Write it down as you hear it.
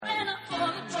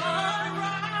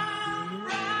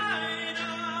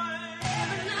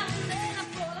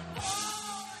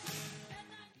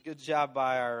job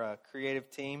by our creative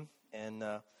team, and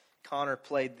Connor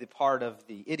played the part of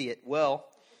the idiot well.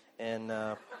 And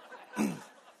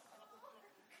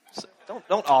so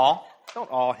don't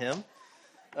awe him.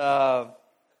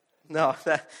 No,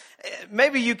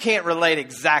 maybe you can't relate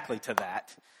exactly to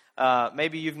that.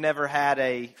 Maybe you've never had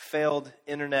a failed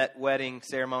internet wedding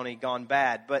ceremony gone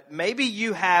bad, but maybe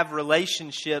you have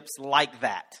relationships like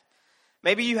that.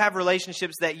 Maybe you have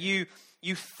relationships that you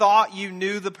thought you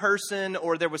knew the person,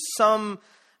 or there was some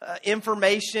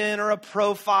information or a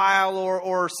profile,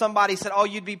 or somebody said, oh,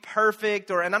 you'd be perfect.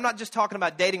 And I'm not just talking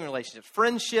about dating relationships,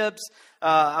 friendships.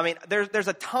 There's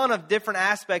a ton of different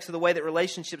aspects of the way that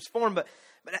relationships form, but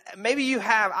maybe you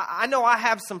have, I know I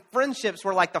have some friendships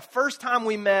where, like, the first time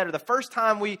we met or the first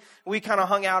time we kind of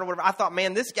hung out or whatever, I thought,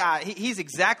 man, this guy, he's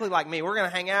exactly like me. We're going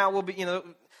to hang out. We'll be,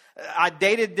 I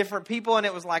dated different people, and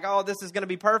it was like, oh, this is going to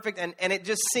be perfect. And it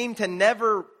just seemed to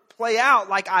never play out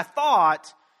like I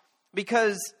thought,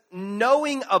 because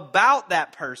knowing about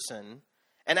that person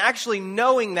and actually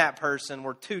knowing that person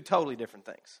were two totally different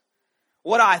things.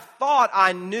 What I thought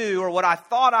I knew, or what I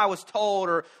thought I was told,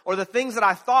 or the things that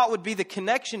I thought would be the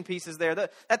connection pieces there,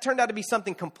 that turned out to be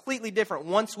something completely different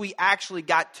once we actually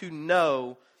got to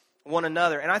know one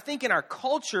another. And I think in our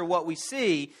culture, what we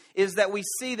see is that we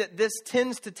see that this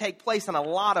tends to take place in a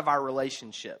lot of our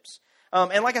relationships.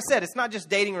 And like I said, it's not just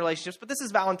dating relationships, but this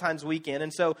is Valentine's weekend.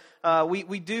 And so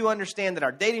we do understand that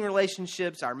our dating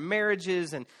relationships, our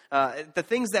marriages, and the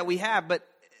things that we have, but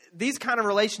these kind of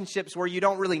relationships where you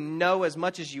don't really know as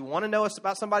much as you want to know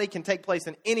about somebody can take place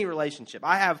in any relationship.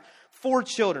 I have 4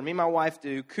 children. Me and my wife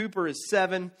do. Cooper is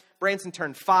 7. Branson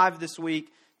turned 5 this week.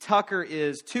 Tucker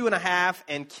is 2.5,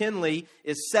 and Kinley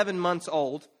is 7 months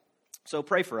old. So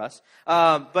pray for us.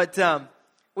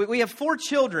 We have 4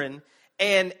 children,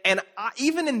 and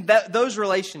even in those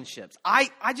relationships, I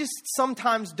just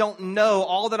sometimes don't know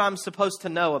all that I'm supposed to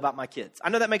know about my kids. I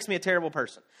know that makes me a terrible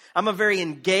person. I'm a very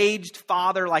engaged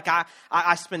father. Like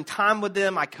I spend time with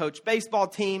them. I coach baseball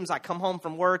teams. I come home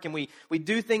from work, and we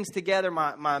do things together.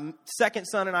 My second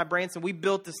son and I, Branson, we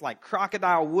built this like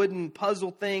crocodile wooden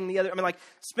puzzle thing.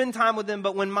 Spend time with them.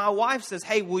 But when my wife says,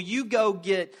 hey, will you go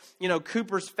get,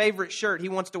 Cooper's favorite shirt? He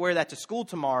wants to wear that to school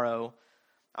tomorrow.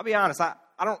 I'll be honest. I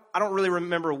don't really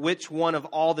remember which one of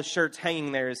all the shirts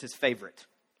hanging there is his favorite.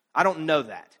 I don't know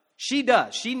that. She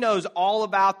does. She knows all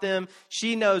about them.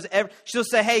 She knows she'll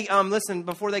say, hey, listen,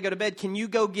 before they go to bed, can you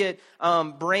go get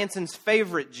Branson's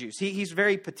favorite juice? He's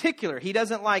very particular. He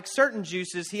doesn't like certain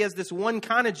juices. He has this one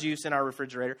kind of juice in our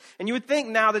refrigerator. And you would think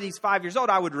now that he's 5 years old,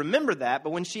 I would remember that.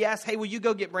 But when she asks, hey, will you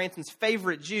go get Branson's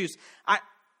favorite juice? I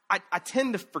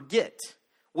tend to forget.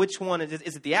 Which one is it?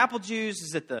 Is it the apple juice?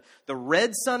 Is it the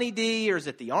red Sunny D? Or is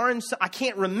it the orange? I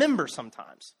can't remember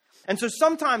sometimes. And so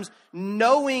sometimes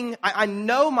knowing, I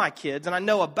know my kids and I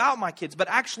know about my kids, but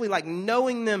actually like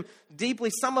knowing them deeply,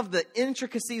 some of the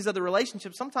intricacies of the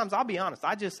relationship, sometimes I'll be honest,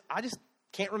 I just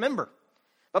can't remember.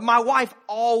 But my wife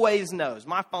always knows.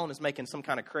 My phone is making some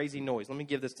kind of crazy noise. Let me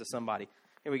give this to somebody.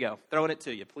 Here we go. Throwing it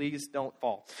to you. Please don't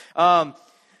fall. But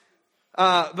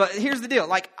here's the deal.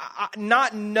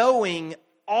 Not knowing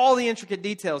all the intricate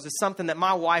details is something that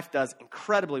my wife does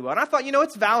incredibly well. And I thought,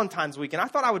 it's Valentine's weekend. I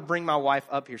thought I would bring my wife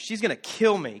up here. She's going to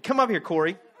kill me. Come up here,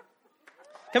 Corey.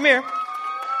 Come here.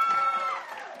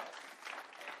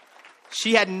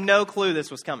 She had no clue this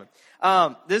was coming.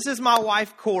 This is my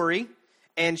wife, Corey,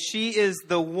 and she is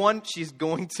the one, she's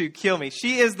going to kill me.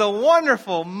 She is the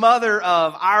wonderful mother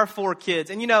of our 4 kids.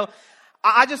 And,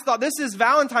 I just thought this is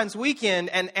Valentine's weekend,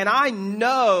 and I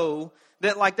know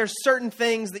that there's certain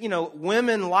things that,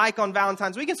 women like on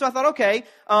Valentine's weekend. So I thought, okay,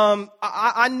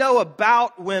 I know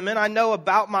about women. I know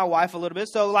about my wife a little bit.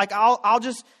 So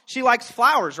she likes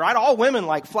flowers, right? All women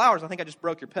like flowers. I think I just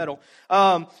broke your pedal.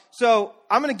 So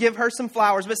I'm going to give her some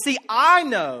flowers. But see, I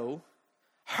know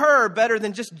her better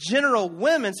than just general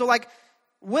women. So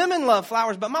women love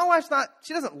flowers, but my wife's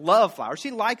she doesn't love flowers.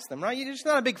 She likes them, right? She's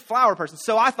not a big flower person.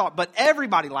 So I thought, but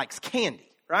everybody likes candy,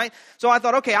 right? So I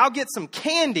thought, okay, I'll get some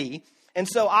candy. And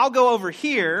so I'll go over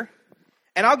here,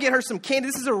 and I'll get her some candy.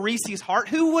 This is a Reese's Heart.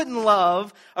 Who wouldn't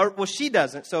love, she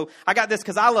doesn't. So I got this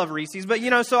because I love Reese's. But,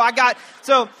 so I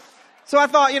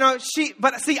thought,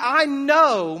 but see, I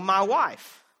know my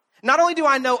wife. Not only do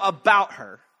I know about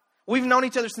her, we've known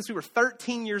each other since we were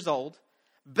 13 years old.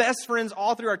 Best friends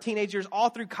all through our teenage years, all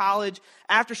through college.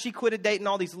 After she quit dating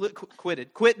all these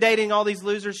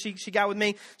losers she got with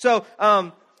me. So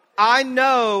I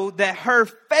know that her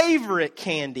favorite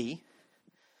candy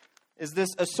is this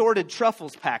assorted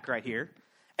truffles pack right here.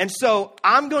 And so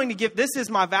I'm going to this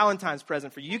is my Valentine's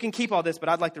present for you. You can keep all this, but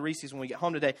I'd like the Reese's when we get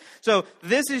home today. So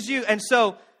this is you. And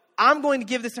so I'm going to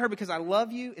give this to her because I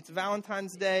love you. It's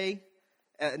Valentine's Day.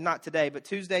 Not today, but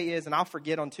Tuesday is, and I'll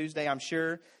forget on Tuesday, I'm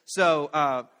sure.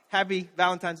 So happy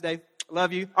Valentine's Day.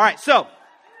 Love you. All right, so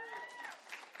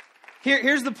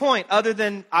here's the point, other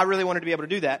than I really wanted to be able to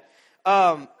do that.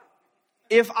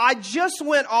 If I just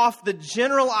went off the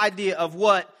general idea of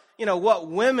what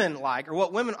women like or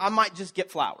what women, I might just get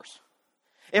flowers.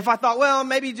 If I thought, well,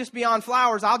 maybe just beyond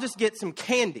flowers, I'll just get some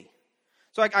candy.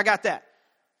 So I got that.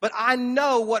 But I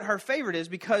know what her favorite is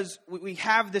because we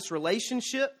have this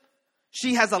relationship.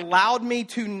 She has allowed me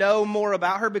to know more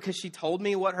about her because she told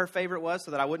me what her favorite was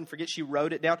so that I wouldn't forget. She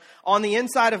wrote it down. On the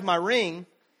inside of my ring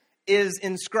is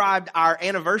inscribed our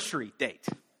anniversary date.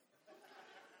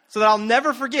 So that I'll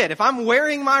never forget. If I'm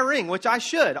wearing my ring, which I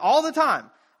should all the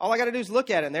time, all I got to do is look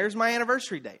at it and there's my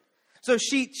anniversary date. So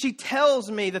she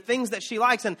tells me the things that she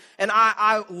likes and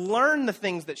I learn the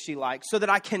things that she likes so that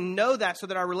I can know that, so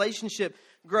that our relationship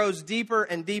grows deeper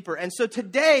and deeper. And so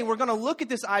today we're going to look at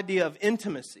this idea of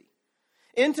intimacy.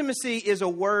 Intimacy is a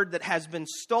word that has been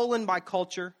stolen by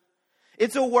culture.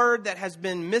 It's a word that has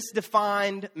been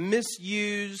misdefined,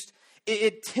 misused.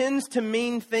 It tends to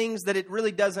mean things that it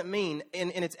really doesn't mean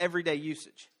in its everyday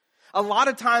usage. A lot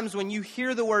of times when you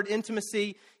hear the word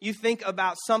intimacy, you think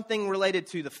about something related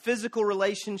to the physical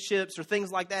relationships or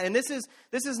things like that. And this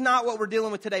is not what we're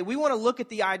dealing with today. We want to look at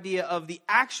the idea of the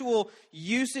actual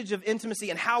usage of intimacy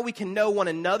and how we can know one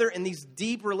another in these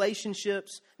deep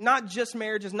relationships, not just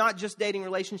marriages, not just dating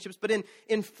relationships, but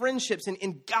in friendships and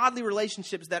in godly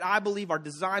relationships that I believe are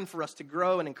designed for us to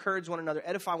grow and encourage one another,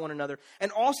 edify one another,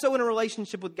 and also in a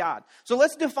relationship with God. So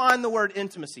let's define the word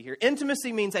intimacy here.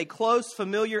 Intimacy means a close,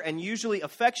 familiar, and usually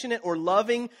affectionate or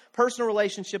loving personal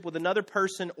relationship with another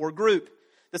person or group.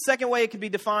 The second way it can be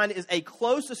defined is a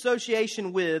close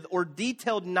association with or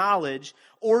detailed knowledge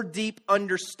or deep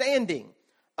understanding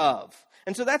of.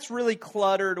 And so that's really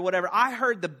cluttered or whatever. I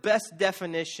heard the best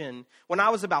definition when I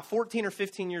was about 14 or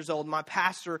 15 years old. My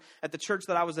pastor at the church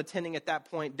that I was attending at that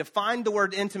point defined the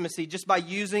word intimacy just by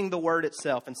using the word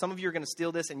itself. And some of you are going to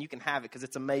steal this and you can have it because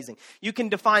it's amazing. You can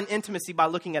define intimacy by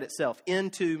looking at itself.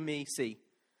 Into me, see.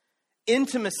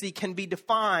 Intimacy can be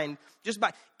defined just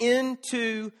by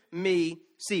into me,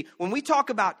 see. When we talk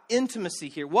about intimacy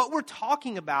here, what we're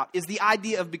talking about is the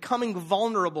idea of becoming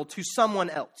vulnerable to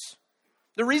someone else.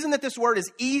 The reason that this word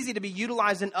is easy to be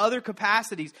utilized in other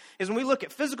capacities is when we look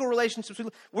at physical relationships,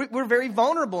 we're very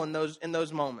vulnerable in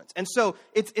those moments. And so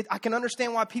I can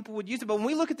understand why people would use it. But when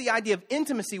we look at the idea of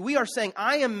intimacy, we are saying,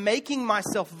 I am making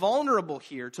myself vulnerable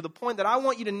here to the point that I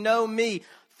want you to know me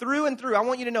through and through. I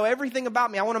want you to know everything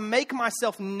about me. I want to make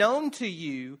myself known to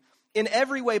you in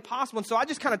every way possible. And so I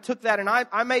just kind of took that and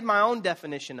I made my own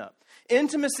definition up.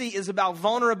 Intimacy is about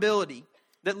vulnerability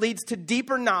that leads to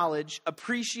deeper knowledge,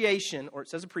 appreciation, or it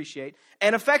says appreciate,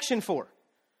 and affection for.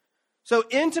 So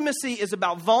intimacy is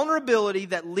about vulnerability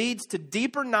that leads to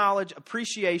deeper knowledge,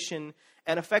 appreciation,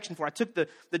 and affection for. I took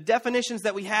the definitions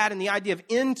that we had and the idea of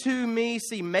into me,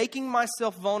 see, making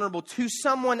myself vulnerable to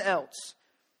someone else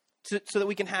so that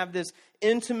we can have this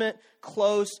intimate,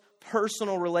 close,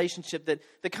 personal relationship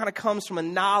that kind of comes from a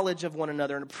knowledge of one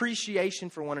another, an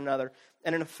appreciation for one another,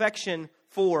 and an affection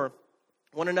for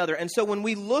one another. And so when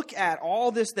we look at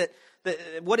all this, that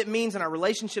what it means in our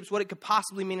relationships, what it could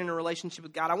possibly mean in a relationship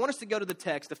with God, I want us to go to the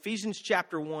text, Ephesians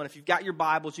chapter 1. If you've got your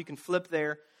Bibles, you can flip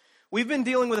there. We've been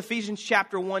dealing with Ephesians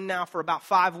chapter 1 now for about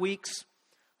 5 weeks.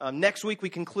 Next week we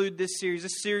conclude this series.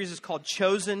 This series is called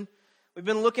Chosen. We've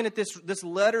been looking at this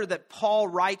letter that Paul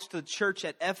writes to the church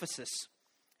at Ephesus.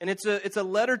 And it's a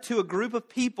letter to a group of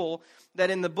people that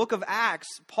in the book of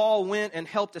Acts, Paul went and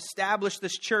helped establish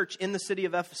this church in the city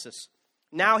of Ephesus.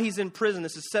 Now he's in prison.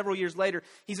 This is several years later.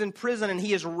 He's in prison and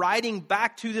he is writing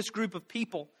back to this group of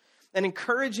people and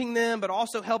encouraging them, but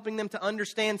also helping them to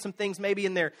understand some things maybe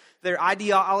in their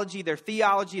ideology, their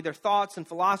theology, their thoughts and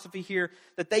philosophy here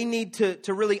that they need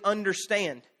to really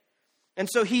understand. And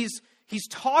so he's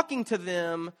talking to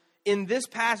them in this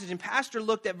passage. And Pastor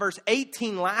looked at verse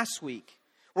 18 last week.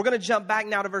 We're going to jump back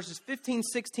now to verses 15,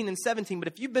 16, and 17. But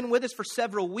if you've been with us for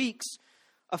several weeks,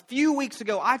 a few weeks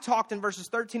ago, I talked in verses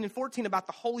 13 and 14 about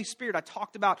the Holy Spirit. I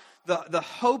talked about the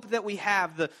hope that we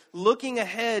have, the looking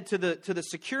ahead to the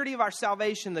security of our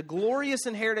salvation, the glorious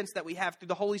inheritance that we have through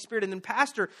the Holy Spirit. And then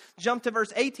Pastor jumped to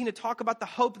verse 18 to talk about the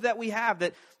hope that we have,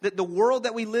 that the world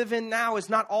that we live in now is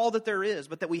not all that there is,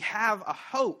 but that we have a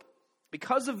hope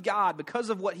because of God, because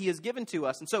of what He has given to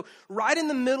us. And so right in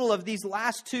the middle of these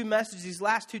last two messages, these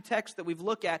last two texts that we've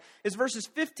looked at, is verses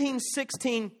 15,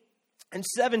 16, and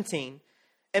 17.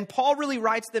 And Paul really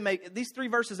writes them, these three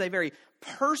verses, a very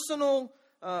personal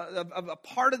a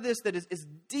part of this that is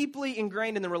deeply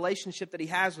ingrained in the relationship that he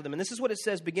has with them. And this is what it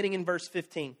says beginning in verse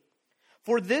 15.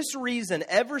 For this reason,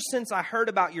 ever since I heard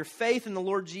about your faith in the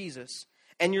Lord Jesus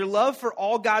and your love for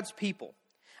all God's people,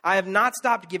 I have not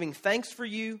stopped giving thanks for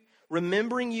you,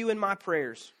 remembering you in my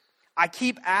prayers. I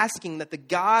keep asking that the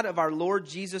God of our Lord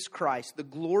Jesus Christ, the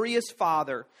glorious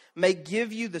Father, may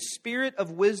give you the spirit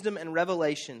of wisdom and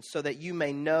revelation so that you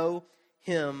may know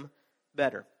him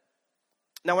better.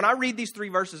 Now, when I read these three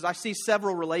verses, I see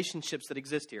several relationships that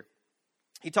exist here.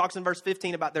 He talks in verse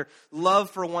 15 about their love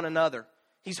for one another.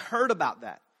 He's heard about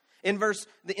that. In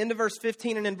the end of verse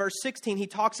 15 and in verse 16, he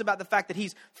talks about the fact that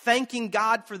he's thanking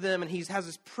God for them and he has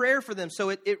his prayer for them. So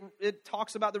it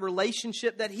talks about the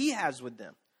relationship that he has with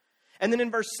them. And then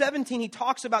in verse 17, he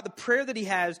talks about the prayer that he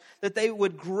has that they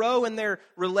would grow in their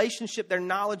relationship, their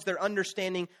knowledge, their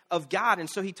understanding of God. And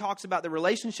so he talks about the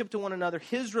relationship to one another,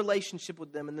 his relationship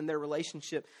with them, and then their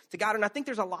relationship to God. And I think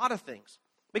there's a lot of things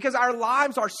because our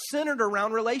lives are centered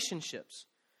around relationships.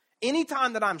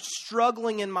 Anytime that I'm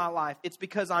struggling in my life, it's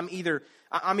because I'm either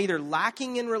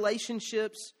lacking in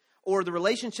relationships or the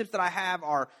relationships that I have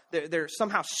they're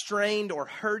somehow strained or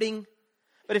hurting.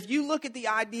 But if you look at the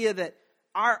idea that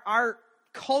our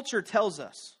culture tells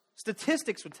us,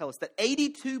 statistics would tell us that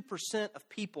 82% of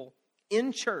people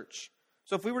in church,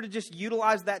 so if we were to just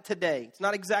utilize that today, it's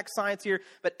not exact science here,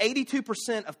 but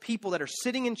 82% of people that are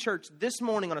sitting in church this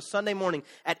morning on a Sunday morning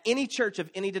at any church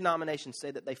of any denomination say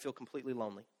that they feel completely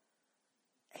lonely.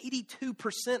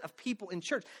 82% of people in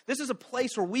church. This is a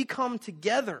place where we come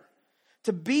together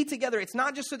to be together. It's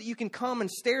not just so that you can come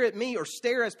and stare at me or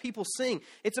stare as people sing.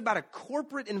 It's about a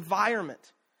corporate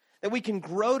environment that we can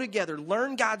grow together,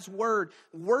 learn God's word,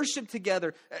 worship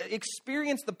together,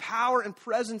 experience the power and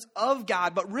presence of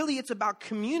God. But really, it's about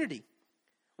community.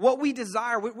 What we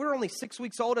desire, we're only 6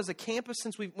 weeks old as a campus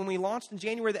when we launched on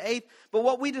January the 8th. But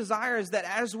what we desire is that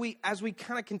as we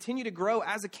kind of continue to grow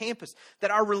as a campus,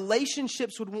 that our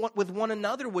relationships with one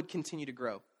another would continue to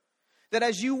grow. That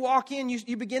as you walk in,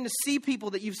 you begin to see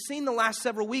people that you've seen the last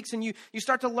several weeks, and you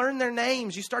start to learn their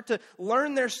names. You start to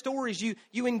learn their stories.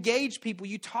 You engage people.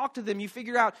 You talk to them. You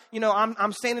figure out,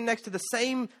 I'm standing next to the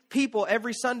same people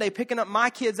every Sunday picking up my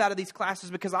kids out of these classes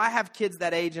because I have kids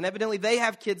that age, and evidently they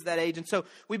have kids that age. And so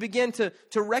we begin to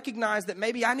recognize that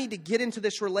maybe I need to get into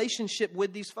this relationship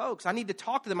with these folks. I need to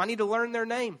talk to them. I need to learn their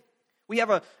name. We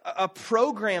have a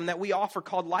program that we offer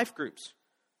called Life Groups.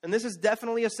 And this is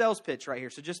definitely a sales pitch right here,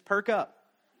 so just perk up.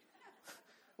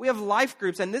 We have life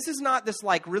groups, and this is not this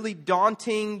really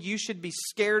daunting, you should be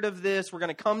scared of this, we're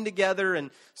going to come together and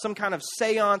some kind of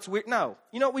seance. No.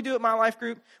 You know what we do at my life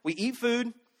group? We eat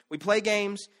food, we play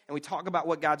games, and we talk about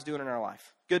what God's doing in our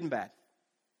life, good and bad.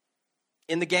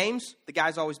 In the games, the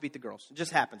guys always beat the girls. It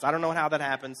just happens. I don't know how that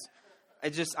happens.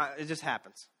 It just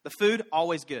happens. The food,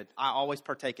 always good. I always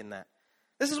partake in that.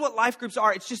 This is what life groups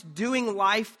are. It's just doing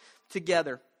life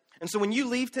together. And so when you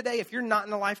leave today, if you're not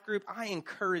in a life group, I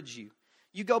encourage you.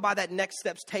 You go by that Next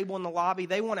Steps table in the lobby.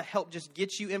 They want to help just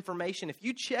get you information. If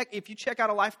you check out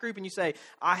a life group and you say,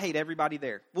 I hate everybody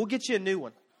there, we'll get you a new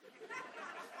one.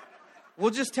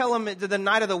 We'll just tell them that the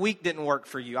night of the week didn't work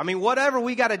for you. I mean, whatever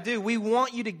we got to do, we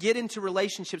want you to get into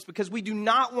relationships because we do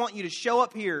not want you to show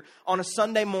up here on a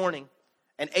Sunday morning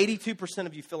and 82%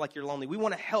 of you feel like you're lonely. We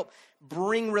want to help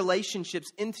bring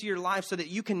relationships into your life so that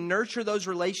you can nurture those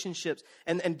relationships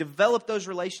and develop those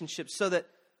relationships so that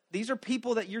these are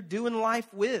people that you're doing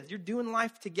life with. You're doing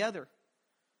life together.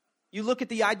 You look at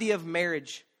the idea of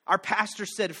marriage. Our pastor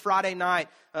said Friday night,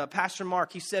 Pastor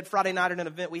Mark, he said Friday night at an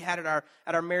event we had at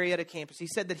our Marietta campus. He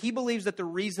said that he believes that the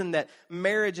reason that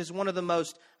marriage is one of the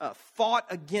most fought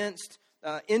against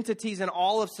entities in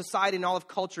all of society and all of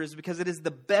culture is because it is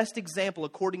the best example,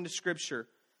 according to Scripture,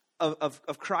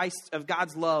 of Christ, of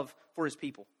God's love for his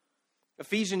people.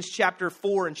 Ephesians chapter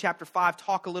 4 and chapter 5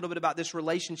 talk a little bit about this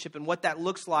relationship and what that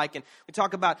looks like. And we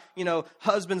talk about,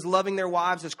 husbands loving their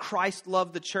wives as Christ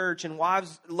loved the church, and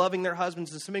wives loving their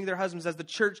husbands and submitting their husbands as the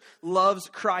church loves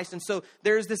Christ. And so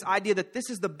there's this idea that this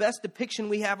is the best depiction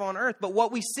we have on earth. But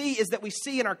what we see is that we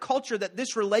see in our culture that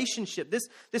this relationship, this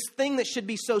thing that should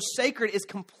be so sacred, is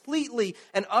completely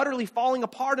and utterly falling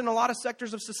apart in a lot of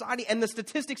sectors of society. And the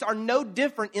statistics are no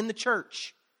different in the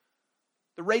church.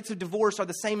 The rates of divorce are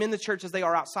the same in the church as they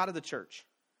are outside of the church.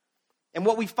 And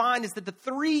what we find is that the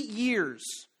 3 years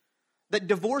that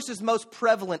divorce is most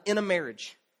prevalent in a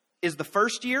marriage is the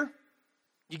first year.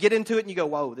 You get into it and you go,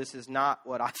 whoa, this is not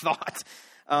what I thought.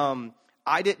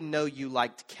 I didn't know you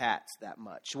liked cats that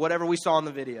much. Whatever we saw in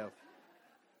the video.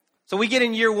 So we get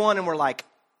in year 1 and we're like,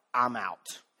 I'm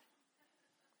out.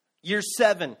 Year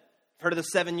 7, Heard of the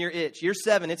 7-year itch? Year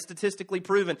 7, it's statistically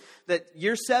proven that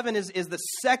year 7 is the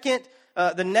second,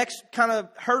 the next kind of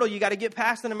hurdle you got to get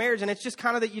past in a marriage. And it's just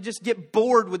kind of that you just get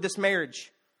bored with this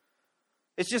marriage.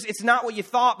 It's not what you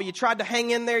thought, but you tried to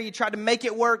hang in there. You tried to make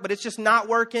it work, but it's just not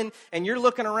working. And you're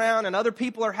looking around and other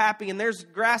people are happy and there's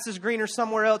grass is greener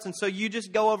somewhere else. And so you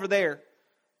just go over there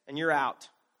and you're out.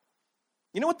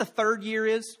 You know what the 3rd year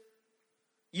is?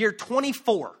 Year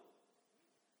 24.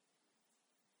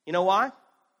 You know why?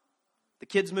 The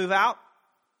kids move out.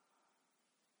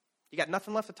 You got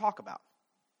nothing left to talk about.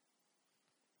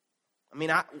 I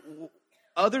mean,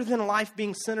 other than life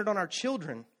being centered on our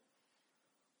children,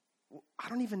 I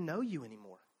don't even know you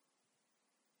anymore.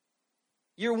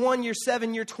 Year 1, year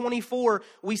 7, year 24,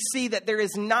 we see that there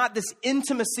is not this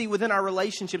intimacy within our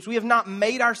relationships. We have not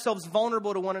made ourselves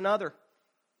vulnerable to one another.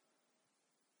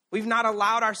 We've not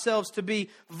allowed ourselves to be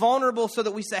vulnerable so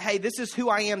that we say, hey, this is who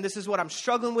I am. This is what I'm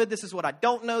struggling with. This is what I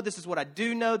don't know. This is what I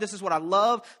do know. This is what I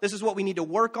love. This is what we need to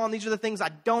work on. These are the things I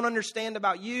don't understand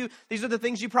about you. These are the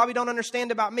things you probably don't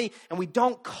understand about me. And we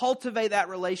don't cultivate that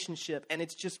relationship. And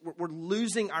it's just, we're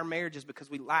losing our marriages because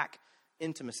we lack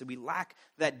intimacy. We lack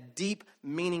that deep,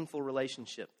 meaningful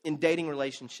relationship. In dating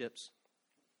relationships,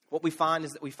 what we find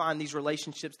is that we find these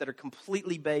relationships that are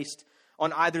completely based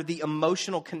on either the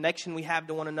emotional connection we have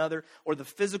to one another or the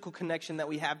physical connection that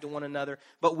we have to one another,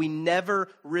 but we never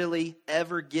really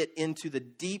ever get into the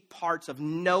deep parts of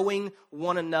knowing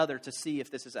one another to see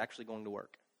if this is actually going to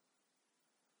work.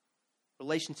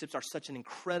 Relationships are such an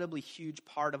incredibly huge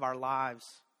part of our lives.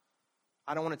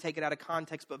 I don't want to take it out of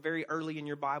context, but very early in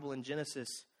your Bible in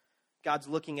Genesis, God's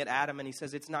looking at Adam and he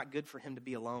says it's not good for him to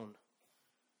be alone.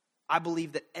 I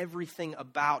believe that everything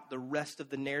about the rest of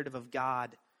the narrative of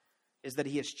God is that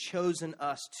he has chosen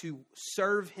us to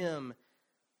serve him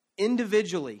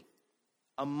individually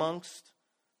amongst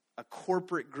a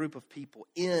corporate group of people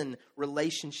in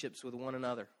relationships with one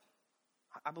another.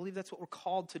 I believe that's what we're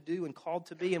called to do and called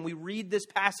to be. And we read this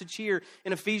passage here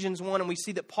in Ephesians 1 and we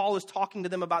see that Paul is talking to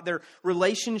them about their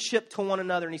relationship to one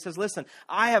another. And he says, listen,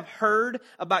 I have heard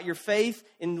about your faith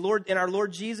in our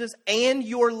Lord Jesus and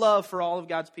your love for all of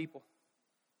God's people.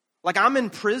 Like I'm in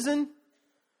prison.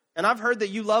 And I've heard that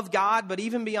you love God, but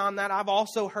even beyond that, I've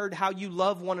also heard how you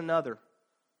love one another.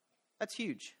 That's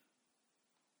huge.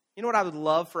 You know what I would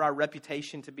love for our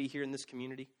reputation to be here in this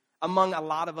community? Among a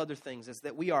lot of other things, is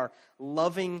that we are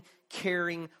loving,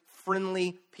 caring,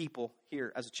 friendly people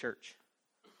here as a church.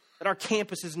 That our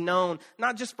campus is known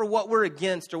not just for what we're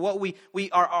against or what we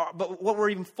are, but what we're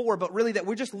even for, but really that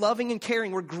we're just loving and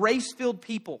caring. We're grace-filled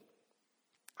people.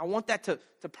 I want that to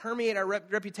permeate our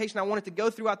reputation. I want it to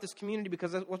go throughout this community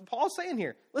because that's what Paul's saying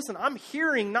here. Listen, I'm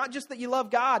hearing not just that you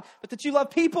love God, but that you love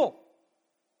people.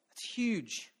 That's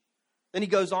huge. Then he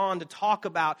goes on to talk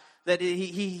about that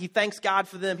he thanks God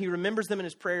for them. He remembers them in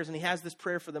his prayers, and he has this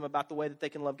prayer for them about the way that they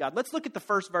can love God. Let's look at the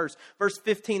first verse, verse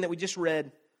 15 that we just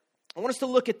read. I want us to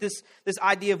look at this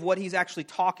idea of what he's actually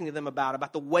talking to them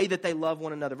about the way that they love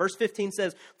one another. Verse 15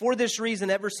 says, for this reason,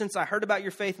 ever since I heard about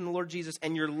your faith in the Lord Jesus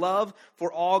and your love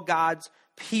for all God's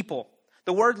people.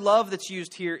 The word love that's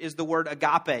used here is the word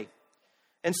agape.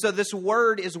 And so this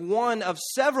word is one of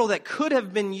several that could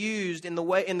have been used in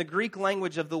the Greek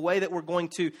language of the way that we're going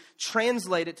to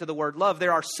translate it to the word love.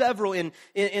 There are several in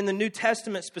the New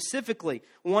Testament specifically.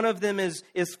 One of them is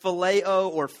phileo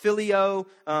or filio.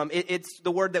 It's the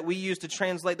word that we use to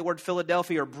translate the word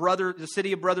Philadelphia or brother, the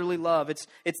city of brotherly love.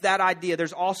 It's that idea.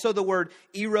 There's also the word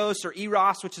eros or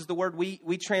eros, which is the word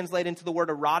we translate into the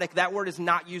word erotic. That word is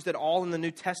not used at all in the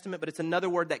New Testament, but it's another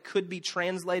word that could be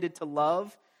translated to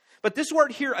love. But this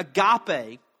word here,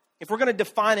 agape, if we're going to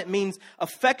define it, means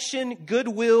affection,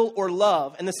 goodwill, or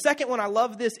love. And the second one, I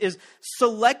love this, is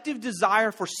selective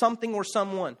desire for something or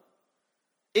someone.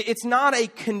 It's not a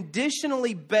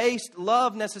conditionally based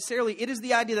love necessarily. It is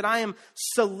the idea that I am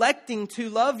selecting to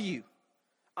love you.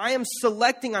 I'm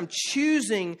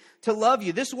choosing to love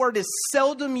you. This word is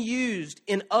seldom used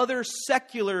in other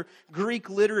secular Greek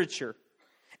literature.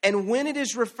 And when it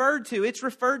is referred to, it's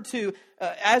referred to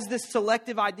as this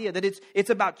selective idea, that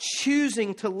it's about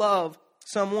choosing to love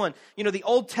someone. You know, the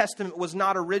Old Testament was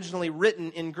not originally written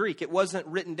in Greek. It wasn't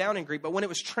written down in Greek. But when it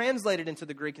was translated into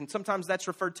the Greek, and sometimes that's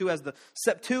referred to as the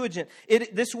Septuagint,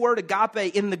 this word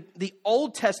agape in the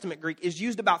Old Testament Greek is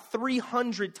used about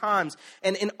 300 times.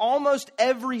 And in almost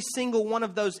every single one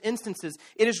of those instances,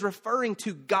 it is referring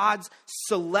to God's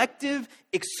selective,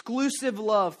 exclusive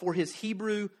love for his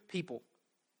Hebrew people.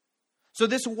 So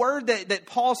this word that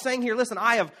Paul's saying here, listen,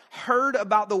 I have heard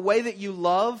about the way that you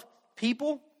love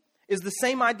people, is the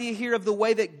same idea here of the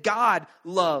way that God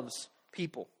loves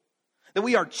people. That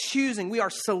we are choosing, we are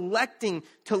selecting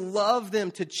to love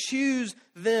them, to choose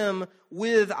them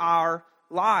with our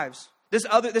lives.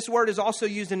 This word is also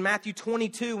used in Matthew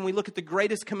 22 when we look at the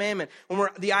greatest commandment,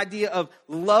 the idea of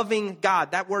loving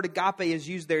God. That word agape is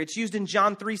used there. It's used in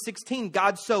John 3:16.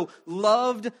 God so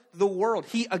loved the world.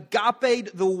 He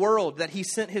agaped the world that he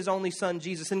sent his only son,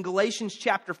 Jesus. In Galatians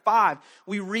chapter 5,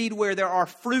 we read where there are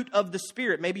fruit of the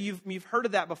Spirit. Maybe you've heard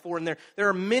of that before, and there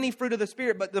are many fruit of the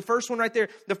Spirit, but the first one right there,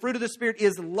 the fruit of the Spirit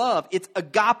is love. It's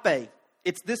agape.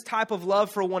 It's this type of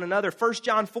love for one another. 1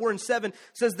 John 4:7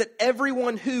 says that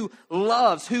everyone who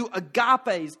loves, who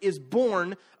agapes, is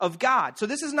born of God. So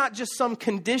this is not just some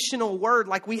conditional word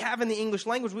like we have in the English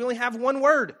language. We only have one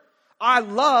word. I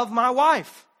love my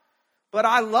wife, but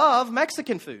I love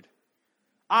Mexican food.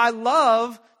 I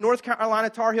love North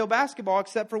Carolina Tar Heel basketball,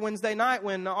 except for Wednesday night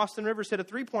when Austin Rivers hit a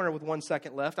three-pointer with 1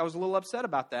 second left. I was a little upset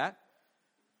about that.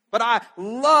 But I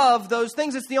love those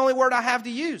things. It's the only word I have to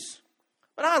use.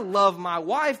 But I love my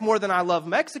wife more than I love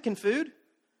Mexican food.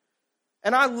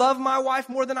 And I love my wife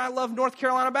more than I love North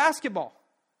Carolina basketball.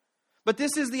 But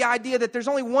this is the idea that there's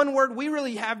only one word we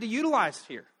really have to utilize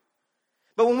here.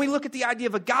 But when we look at the idea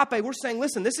of agape, we're saying,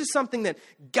 listen, this is something that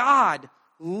God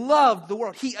loved the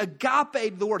world. He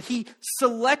agaped the world. He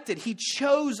selected, he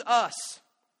chose us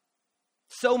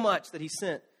so much that he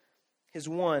sent his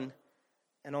one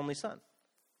and only son.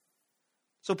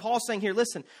 So Paul's saying here,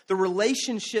 listen, the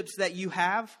relationships that you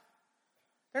have,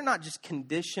 they're not just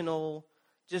conditional,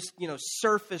 just,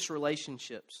 surface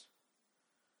relationships.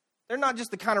 They're not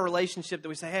just the kind of relationship that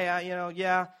we say, hey,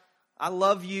 I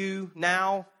love you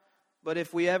now, but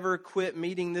if we ever quit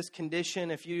meeting this condition,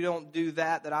 if you don't do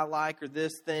that I like, or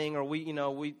this thing, or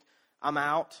I'm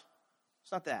out.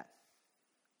 It's not that.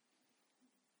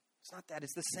 It's not that.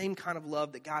 It's the same kind of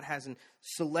love that God has in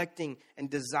selecting and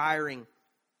desiring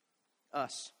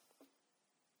us.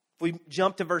 If we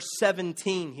jump to verse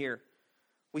 17 here,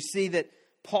 we see that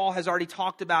Paul has already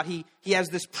talked about, he has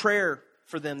this prayer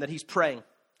for them that he's praying.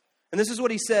 And this is what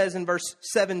he says in verse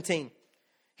 17.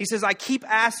 He says, I keep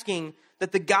asking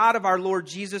that the God of our Lord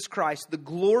Jesus Christ, the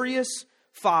glorious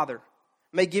Father,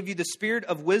 may give you the spirit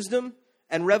of wisdom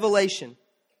and revelation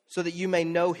so that you may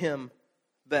know him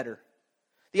better.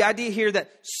 The idea here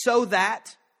that so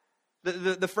that,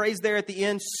 the phrase there at the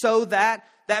end, so that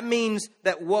means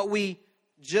that what we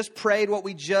just prayed, what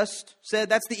we just said,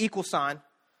 that's the equal sign.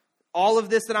 All of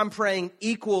this that I'm praying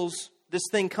equals this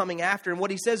thing coming after. And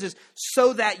what he says is,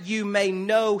 so that you may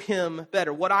know him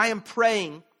better. What I am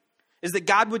praying is that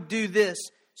God would do this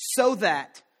so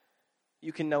that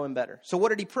you can know him better. So what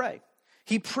did he pray?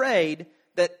 He prayed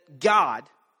that God,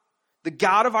 the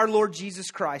God of our Lord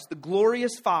Jesus Christ, the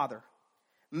glorious Father,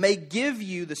 may give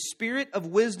you the spirit of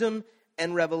wisdom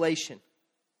and revelation.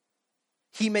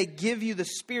 He may give you the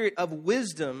spirit of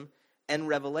wisdom and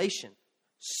revelation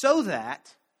so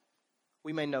that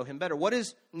we may know him better. What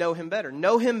is know him better?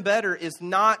 Know him better is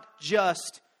not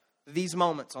just these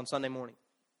moments on Sunday morning.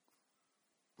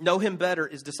 Know him better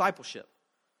is discipleship.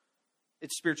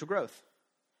 It's spiritual growth.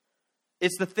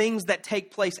 It's the things that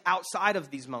take place outside of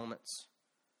these moments.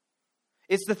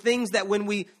 It's the things that when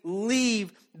we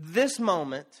leave this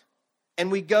moment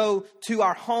and we go to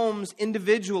our homes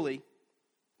individually,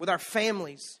 with our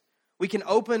families, we can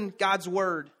open God's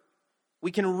Word.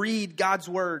 We can read God's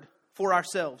Word for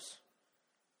ourselves.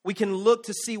 We can look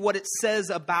to see what it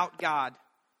says about God.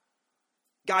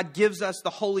 God gives us the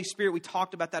Holy Spirit. We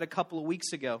talked about that a couple of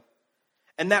weeks ago.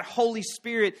 And that Holy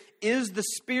Spirit is the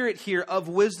Spirit here of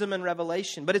wisdom and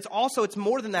revelation. But it's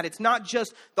more than that. It's not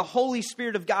just the Holy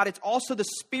Spirit of God. It's also the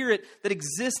Spirit that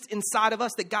exists inside of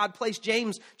us that God placed.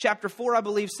 James chapter 4, I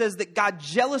believe, says that God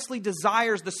jealously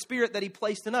desires the Spirit that he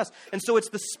placed in us. And so it's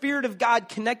the Spirit of God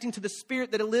connecting to the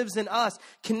Spirit that lives in us,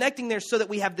 connecting there so that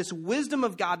we have this wisdom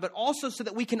of God, but also so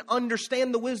that we can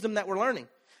understand the wisdom that we're learning.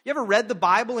 You ever read the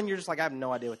Bible and you're just like, I have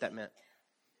no idea what that meant?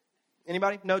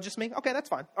 Anybody? No, just me? Okay, that's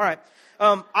fine. All right.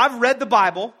 I've read the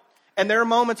Bible, and there are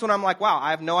moments when I'm like, wow, I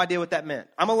have no idea what that meant.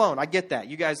 I'm alone. I get that.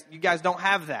 You guys don't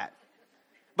have that.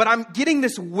 But I'm getting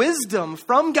this wisdom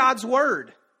from God's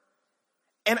Word.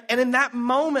 And in that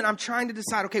moment, I'm trying to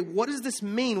decide, okay, what does this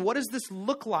mean? What does this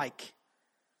look like?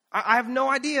 I have no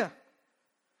idea.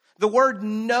 The word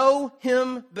know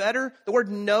him better, the word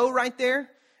know right there,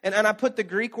 and I put the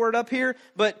Greek word up here,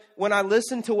 but when I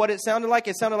listened to what it sounded like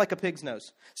a pig's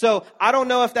nose. So I don't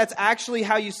know if that's actually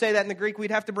how you say that in the Greek. We'd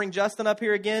have to bring Justin up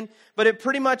here again. But it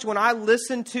pretty much, when I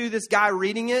listened to this guy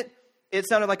reading it, it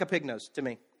sounded like a pig nose to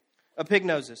me. A pig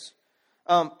noses.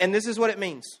 And this is what it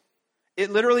means. It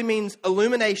literally means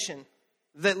illumination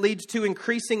that leads to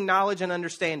increasing knowledge and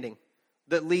understanding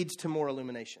that leads to more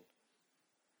illumination.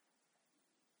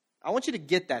 I want you to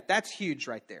get that. That's huge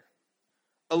right there.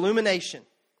 Illumination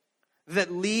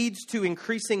that leads to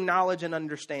increasing knowledge and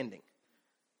understanding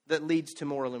that leads to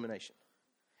more illumination.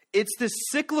 It's this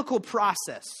cyclical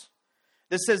process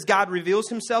that says God reveals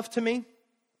himself to me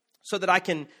so that I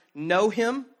can know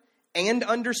him and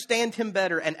understand him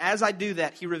better. And as I do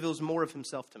that, he reveals more of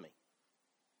himself to me.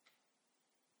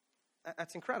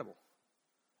 That's incredible.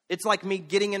 It's like me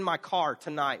getting in my car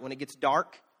tonight when it gets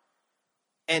dark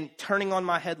and turning on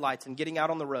my headlights and getting out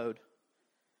on the road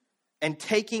and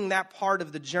taking that part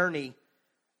of the journey.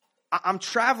 I'm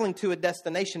traveling to a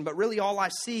destination, but really all I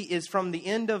see is from the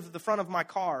end of the front of my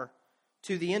car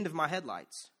to the end of my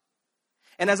headlights.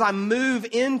 And as I move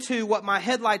into what my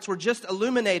headlights were just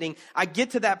illuminating, I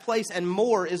get to that place and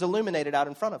more is illuminated out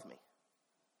in front of me.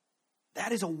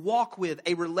 That is a walk with,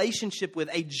 a relationship with,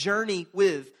 a journey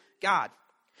with God.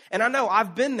 And I know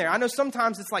I've been there. I know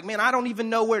sometimes it's like, man, I don't even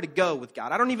know where to go with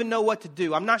God. I don't even know what to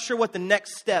do. I'm not sure what the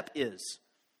next step is.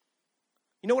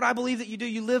 You know what I believe that you do?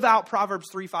 You live out Proverbs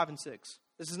 3, 5, and 6.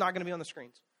 This is not going to be on the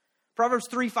screens. Proverbs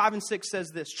 3, 5, and 6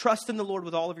 says this: trust in the Lord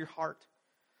with all of your heart.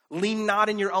 Lean not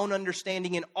in your own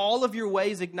understanding. In all of your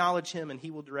ways acknowledge him, and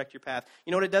he will direct your path.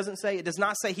 You know what it doesn't say? It does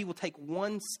not say he will take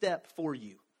one step for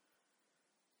you.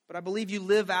 But I believe you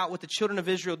live out what the children of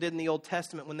Israel did in the Old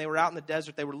Testament when they were out in the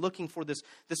desert. They were looking for this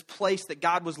place that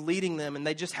God was leading them, and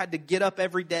they just had to get up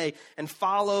every day and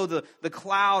follow the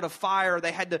cloud of fire.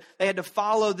 They had to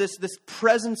follow this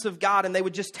presence of God, and they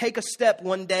would just take a step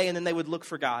one day, and then they would look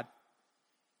for God.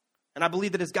 And I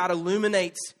believe that as God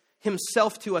illuminates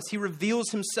himself to us, he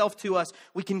reveals himself to us,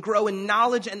 we can grow in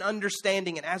knowledge and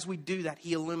understanding. And as we do that,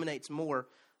 he illuminates more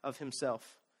of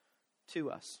himself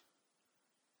to us.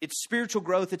 It's spiritual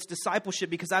growth, it's discipleship,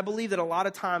 because I believe that a lot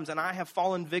of times, and I have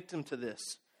fallen victim to this,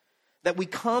 that we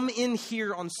come in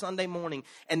here on Sunday morning,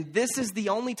 and this is the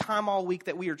only time all week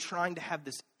that we are trying to have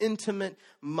this intimate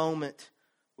moment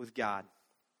with God.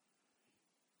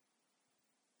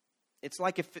 It's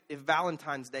like if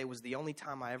Valentine's Day was the only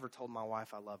time I ever told my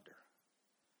wife I loved her.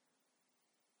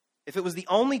 If it was the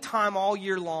only time all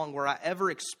year long where I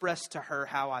ever expressed to her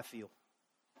how I feel.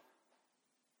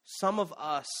 Some of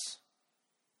us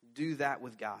do that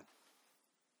with God.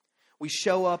 We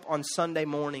show up on Sunday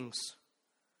mornings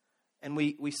and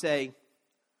we say,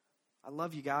 I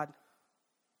love you, God.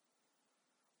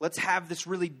 Let's have this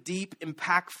really deep,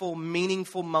 impactful,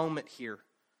 meaningful moment here.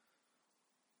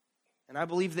 And I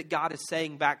believe that God is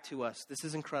saying back to us, this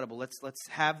is incredible. Let's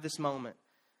have this moment.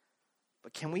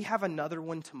 But can we have another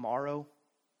one tomorrow?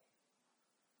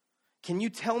 Can you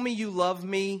tell me you love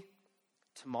me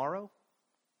tomorrow?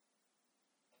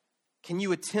 Can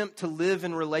you attempt to live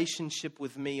in relationship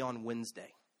with me on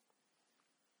Wednesday?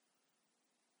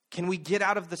 Can we get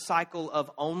out of the cycle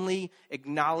of only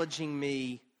acknowledging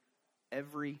me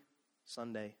every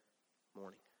Sunday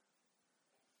morning?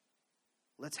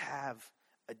 Let's have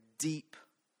a deep,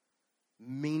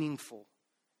 meaningful,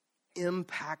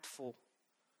 impactful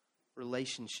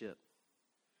relationship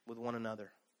with one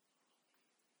another.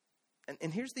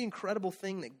 And here's the incredible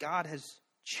thing that God has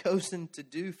chosen to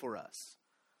do for us.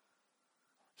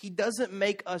 He doesn't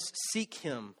make us seek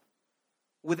him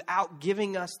without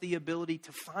giving us the ability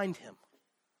to find him.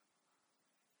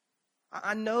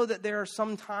 I know that there are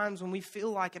some times when we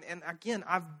feel like it, and again,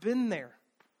 I've been there.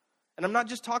 And I'm not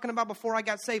just talking about before I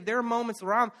got saved. There are moments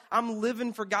where I'm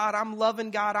living for God. I'm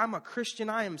loving God. I'm a Christian.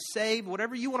 I am saved.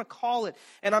 Whatever you want to call it.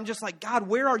 And I'm just like, God,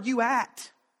 where are you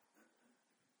at?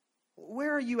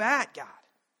 Where are you at, God?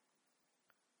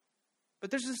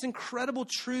 But there's this incredible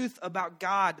truth about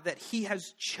God that he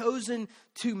has chosen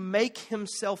to make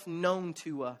himself known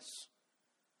to us.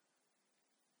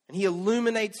 And he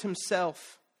illuminates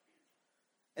himself.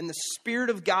 And the Spirit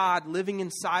of God living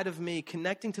inside of me,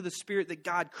 connecting to the Spirit that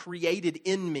God created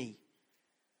in me,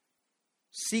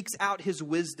 seeks out his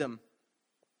wisdom,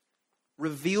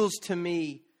 reveals to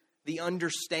me the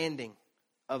understanding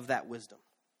of that wisdom.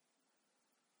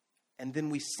 And then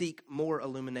we seek more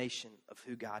illumination of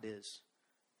who God is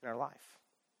in our life.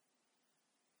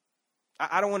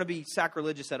 I don't want to be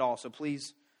sacrilegious at all, so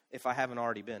please, if I haven't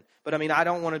already been. But I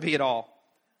don't want to be at all.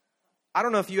 I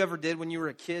don't know if you ever did when you were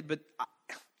a kid, but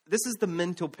this is the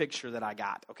mental picture that I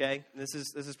got, okay? This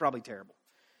is probably terrible.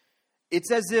 It's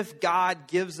as if God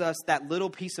gives us that little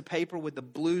piece of paper with the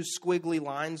blue squiggly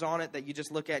lines on it that you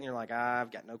just look at and you're like,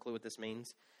 I've got no clue what this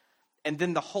means. And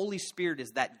then the Holy Spirit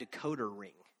is that decoder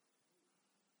ring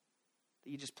that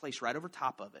you just place right over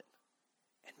top of it.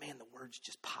 And man, the words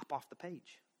just pop off the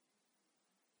page.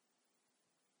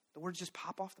 The words just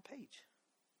pop off the page.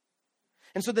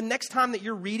 And so the next time that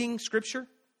you're reading Scripture,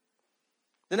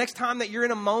 the next time that you're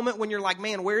in a moment when you're like,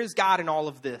 man, where is God in all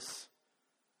of this?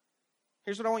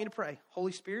 Here's what I want you to pray.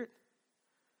 Holy Spirit,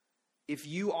 if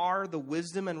you are the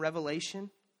wisdom and revelation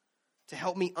to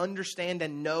help me understand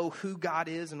and know who God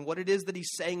is and what it is that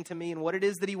he's saying to me and what it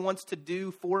is that he wants to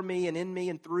do for me and in me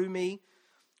and through me,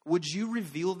 would you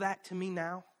reveal that to me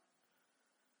now?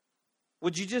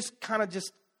 Would you just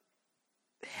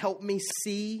help me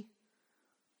see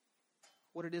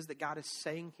what it is that God is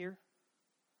saying here?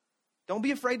 Don't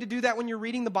be afraid to do that when you're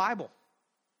reading the Bible.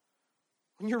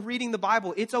 When you're reading the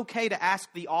Bible, it's okay to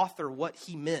ask the author what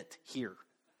he meant here.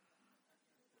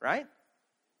 Right?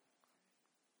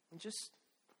 And just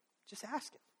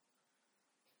ask him.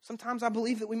 Sometimes I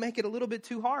believe that we make it a little bit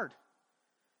too hard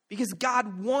because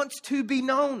God wants to be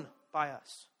known by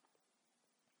us.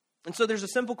 And so there's a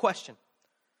simple question.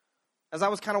 As I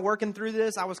was kind of working through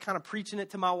this, I was kind of preaching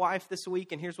it to my wife this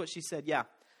week, and here's what she said. Yeah,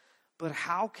 but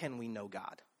how can we know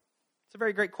God? It's a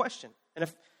very great question. And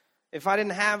if I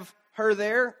didn't have her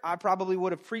there, I probably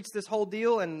would have preached this whole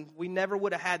deal, and we never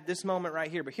would have had this moment right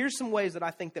here. But here's some ways that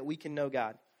I think that we can know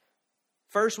God.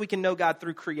 First, we can know God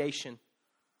through creation.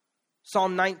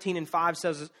 Psalm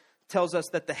 19:5 tells us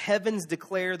that the heavens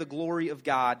declare the glory of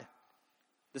God.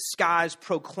 The skies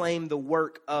proclaim the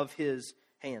work of his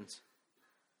hands.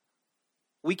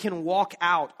 We can walk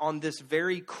out on this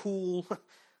very cool,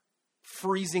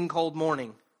 freezing cold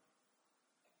morning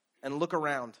and look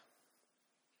around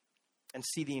and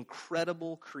see the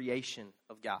incredible creation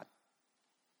of God.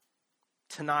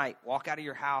 Tonight, walk out of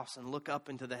your house and look up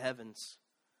into the heavens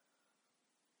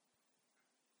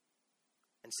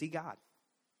and see God.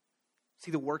 See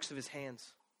the works of his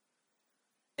hands.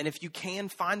 And if you can,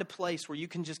 find a place where you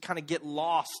can just kind of get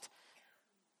lost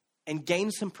and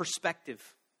gain some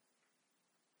perspective.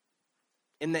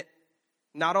 In that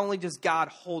not only does God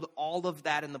hold all of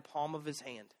that in the palm of his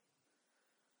hand,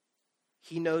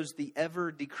 he knows the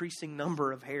ever-decreasing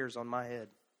number of hairs on my head.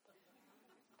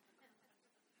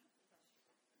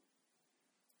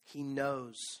 He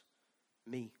knows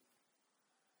me.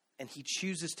 And he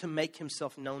chooses to make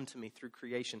himself known to me through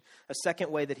creation. A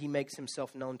second way that he makes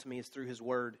himself known to me is through his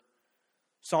word.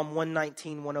 Psalm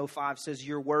 119:105 says,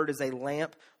 your word is a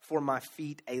lamp for my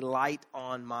feet, a light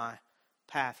on my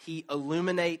path. He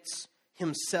illuminates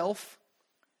himself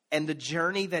and the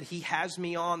journey that he has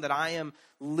me on, that I am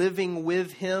living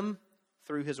with him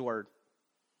through his word.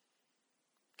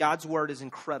 God's word is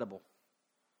incredible.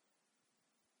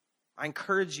 I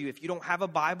encourage you, if you don't have a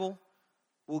Bible,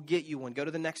 we'll get you one. Go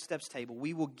to the Next Steps table.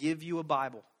 We will give you a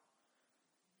Bible.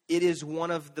 It is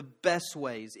one of the best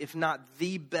ways, if not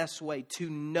the best way, to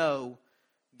know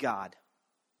God.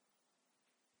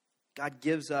 God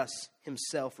gives us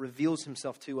himself, reveals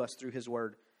himself to us through his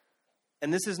word.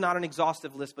 And this is not an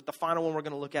exhaustive list, but the final one we're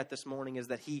going to look at this morning is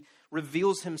that he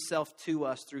reveals himself to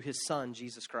us through his Son,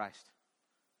 Jesus Christ.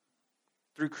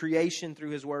 Through creation,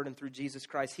 through his word, and through Jesus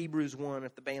Christ. Hebrews 1,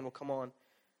 if the band will come on.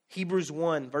 Hebrews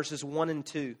 1, verses 1 and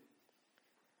 2.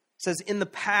 Says, in the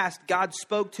past, God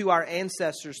spoke to our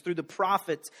ancestors through the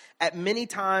prophets at many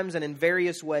times and in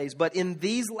various ways. But in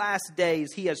these last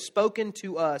days, he has spoken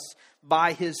to us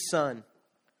by his Son,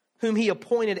 whom he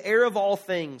appointed heir of all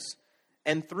things,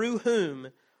 and through whom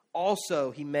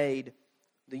also he made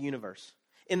the universe.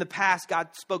 In the past, God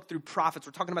spoke through prophets.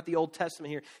 We're talking about the Old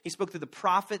Testament here. He spoke through the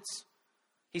prophets.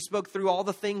 He spoke through all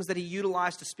the things that he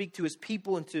utilized to speak to his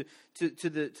people and to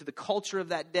the culture of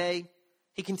that day.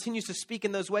 He continues to speak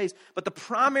in those ways. But the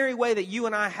primary way that you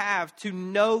and I have to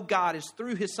know God is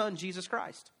through his Son, Jesus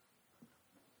Christ.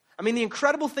 I mean, the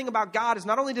incredible thing about God is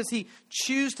not only does he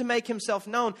choose to make himself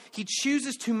known, he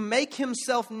chooses to make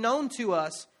himself known to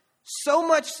us, so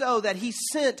much so that he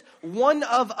sent one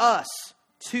of us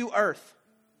to earth.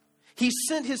 He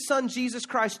sent his Son, Jesus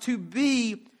Christ, to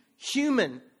be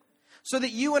human. So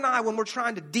that you and I, when we're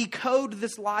trying to decode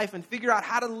this life and figure out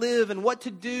how to live and what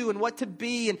to do and what to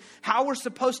be and how we're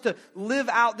supposed to live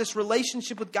out this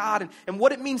relationship with God and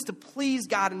what it means to please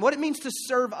God and what it means to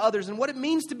serve others and what it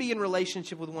means to be in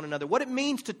relationship with one another, what it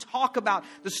means to talk about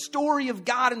the story of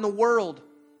God in the world.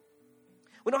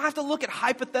 We don't have to look at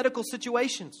hypothetical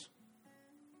situations.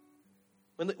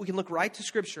 We can look right to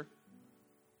Scripture,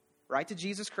 right to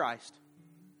Jesus Christ,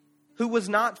 who was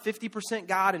not 50%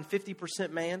 God and 50%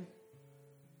 man.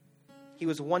 He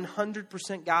was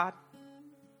 100% God,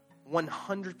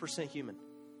 100% human.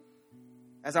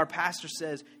 As our pastor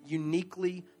says,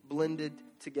 uniquely blended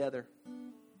together.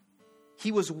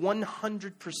 He was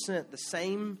 100% the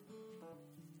same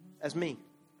as me.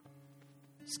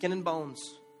 Skin and bones,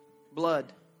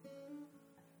 blood.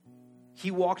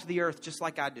 He walked the earth just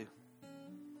like I do.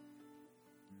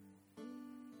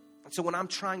 So when I'm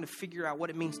trying to figure out what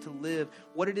it means to live,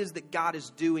 what it is that God is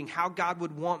doing, how God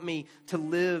would want me to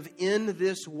live in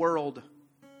this world,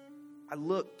 I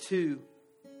look to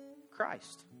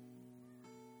Christ.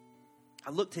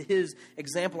 I look to his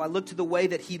example. I look to the way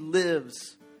that he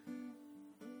lives.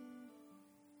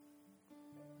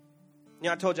 You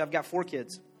know, I told you I've got 4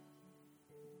 kids.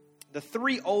 The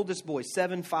 3 oldest boys,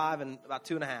 7, 5, and about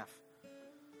 2.5.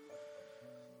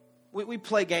 We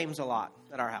play games a lot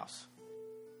at our house.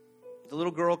 The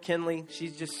little girl, Kinley,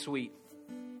 she's just sweet.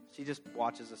 She just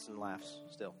watches us and laughs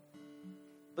still.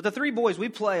 But the 3 boys, we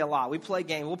play a lot. We play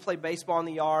games. We'll play baseball in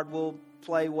the yard. We'll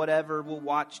play whatever. We'll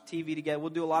watch TV together. We'll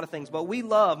do a lot of things. But we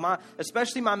love,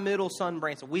 especially my middle son,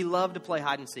 Branson, we love to play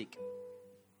hide and seek.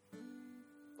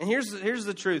 And here's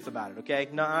the truth about it, okay?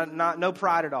 No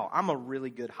pride at all. I'm a really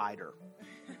good hider.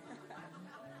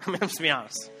 I mean, let's be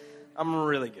honest. I'm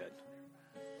really good.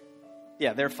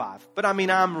 Yeah, they're 5. But I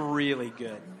mean, I'm really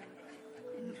good.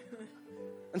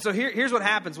 And so here's what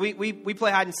happens. We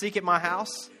play hide and seek at my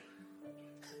house.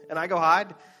 And I go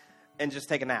hide and just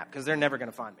take a nap because they're never going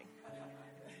to find me.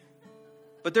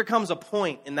 But there comes a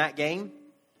point in that game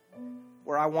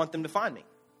where I want them to find me.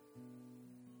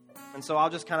 And so I'll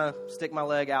just kind of stick my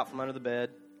leg out from under the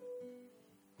bed,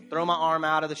 throw my arm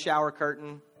out of the shower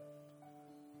curtain,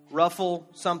 ruffle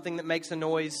something that makes a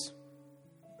noise.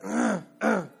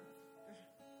 And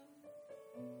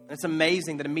it's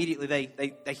amazing that immediately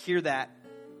they hear that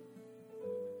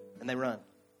and they run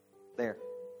there.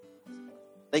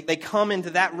 They come into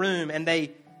that room and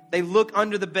they look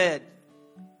under the bed.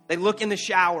 They look in the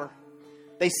shower.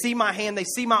 They see my hand. They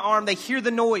see my arm. They hear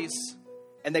the noise.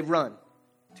 And they run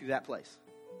to that place.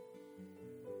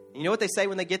 And you know what they say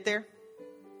when they get there?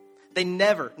 They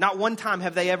never, not one time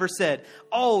have they ever said,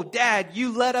 "Oh, Dad,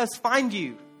 you let us find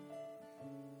you."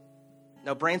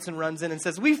 No, Branson runs in and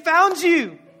says, "We found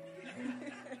you."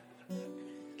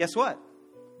 Guess what?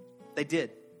 They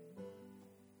did.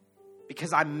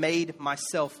 Because I made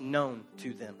myself known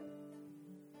to them.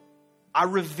 I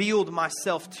revealed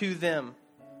myself to them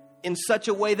in such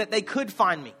a way that they could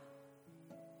find me.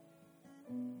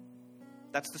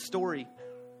 That's the story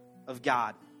of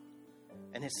God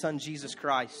and his son Jesus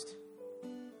Christ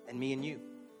and me and you.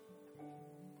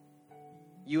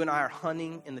 You and I are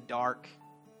hunting in the dark,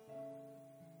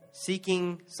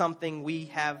 seeking something we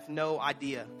have no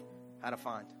idea how to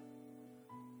find.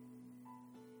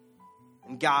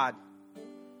 And God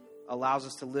allows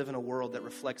us to live in a world that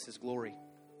reflects his glory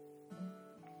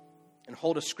and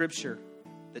hold a scripture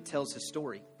that tells his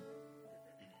story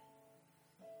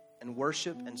and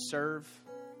worship and serve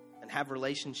and have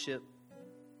relationship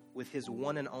with his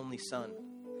one and only son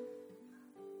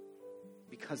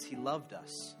because he loved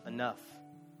us enough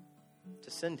to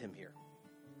send him here.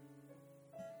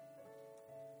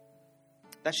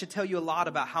 That should tell you a lot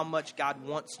about how much God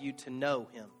wants you to know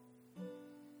him.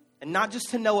 And not just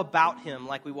to know about him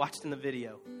like we watched in the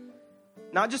video.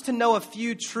 Not just to know a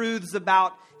few truths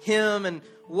about him and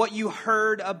what you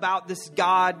heard about this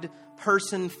God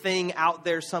person thing out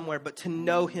there somewhere, but to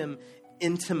know him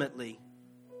intimately.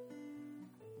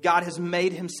 God has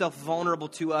made himself vulnerable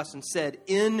to us and said,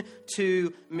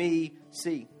 "Into me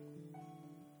see."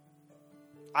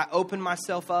 I open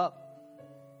myself up.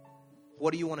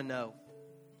 What do you want to know?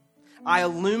 I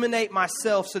illuminate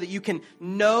myself so that you can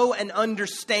know and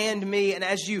understand me. And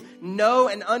as you know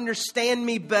and understand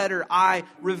me better, I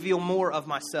reveal more of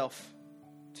myself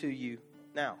to you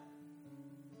now.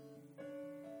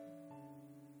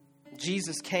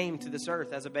 Jesus came to this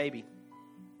earth as a baby.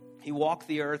 He walked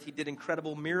the earth. He did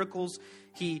incredible miracles.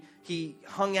 He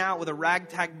hung out with a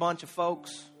ragtag bunch of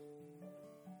folks.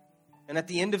 And at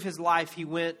the end of his life, he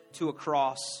went to a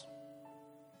cross.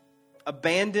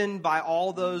 Abandoned by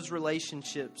all those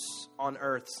relationships on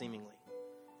earth, seemingly.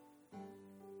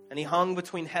 And he hung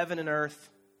between heaven and earth.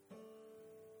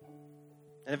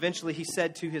 And eventually he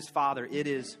said to his Father, "It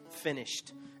is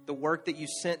finished. The work that you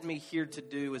sent me here to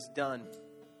do is done."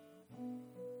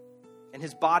 And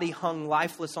his body hung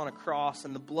lifeless on a cross,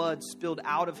 and the blood spilled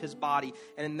out of his body.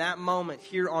 And in that moment,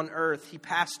 here on earth, he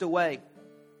passed away.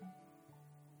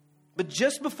 But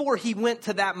just before he went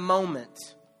to that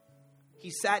moment, he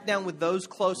sat down with those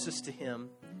closest to him,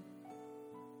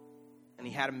 and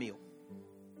he had a meal.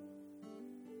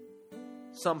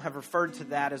 Some have referred to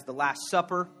that as the Last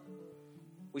Supper.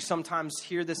 We sometimes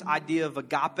hear this idea of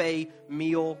agape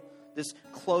meal, this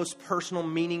close, personal,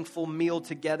 meaningful meal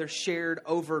together, shared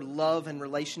over love and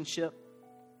relationship.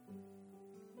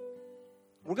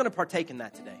 We're going to partake in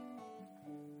that today.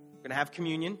 We're going to have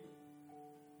communion.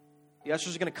 The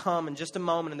ushers are going to come in just a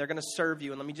moment, and they're going to serve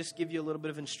you. And let me just give you a little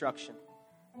bit of instruction.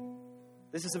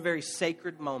 This is a very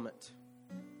sacred moment.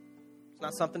 It's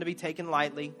not something to be taken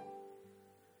lightly.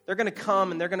 they're going to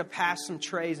come and they're going to pass some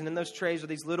trays. And in those trays are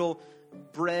these little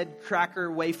bread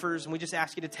cracker wafers. And we just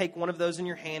ask you to take one of those in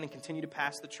your hand and continue to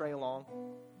pass the tray along.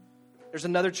 There's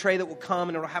another tray that will come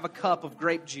and it'll have a cup of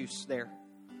grape juice there.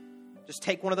 Just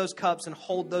take one of those cups and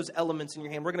hold those elements in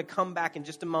your hand. We're going to come back in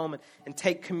just a moment and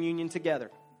take communion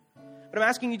together. But I'm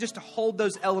asking you just to hold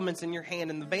those elements in your hand.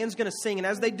 And the band's going to sing. And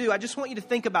as they do, I just want you to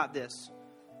think about this.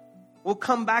 We'll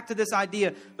come back to this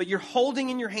idea. But you're holding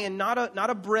in your hand not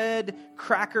a bread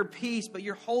cracker piece, but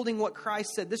you're holding what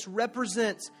Christ said. This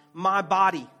represents my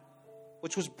body,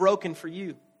 which was broken for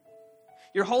you.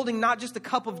 You're holding not just a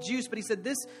cup of juice, but he said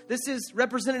this is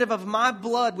representative of my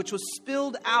blood, which was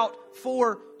spilled out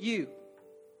for you.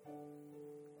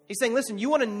 He's saying, listen, you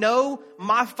want to know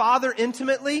my Father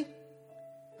intimately?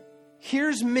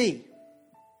 Here's me.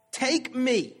 Take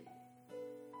me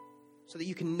so that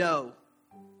you can know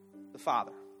the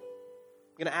Father.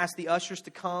 I'm going to ask the ushers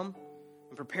to come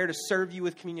and prepare to serve you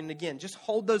with communion. And again, just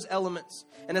hold those elements.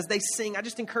 And as they sing, I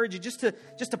just encourage you just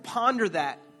to ponder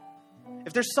that.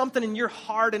 If there's something in your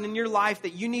heart and in your life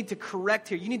that you need to correct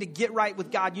here, you need to get right with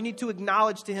God. You need to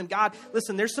acknowledge to him, God,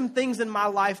 listen, there's some things in my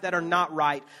life that are not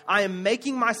right. I am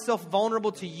making myself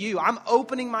vulnerable to you. I'm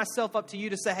opening myself up to you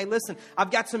to say, hey, listen,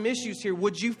 I've got some issues here.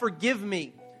 Would you forgive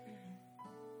me?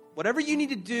 Whatever you need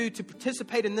to do to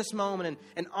participate in this moment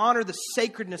and honor the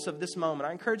sacredness of this moment,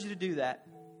 I encourage you to do that.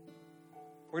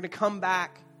 We're going to come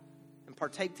back and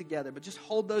partake together, but just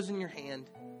hold those in your hand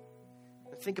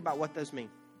and think about what those mean.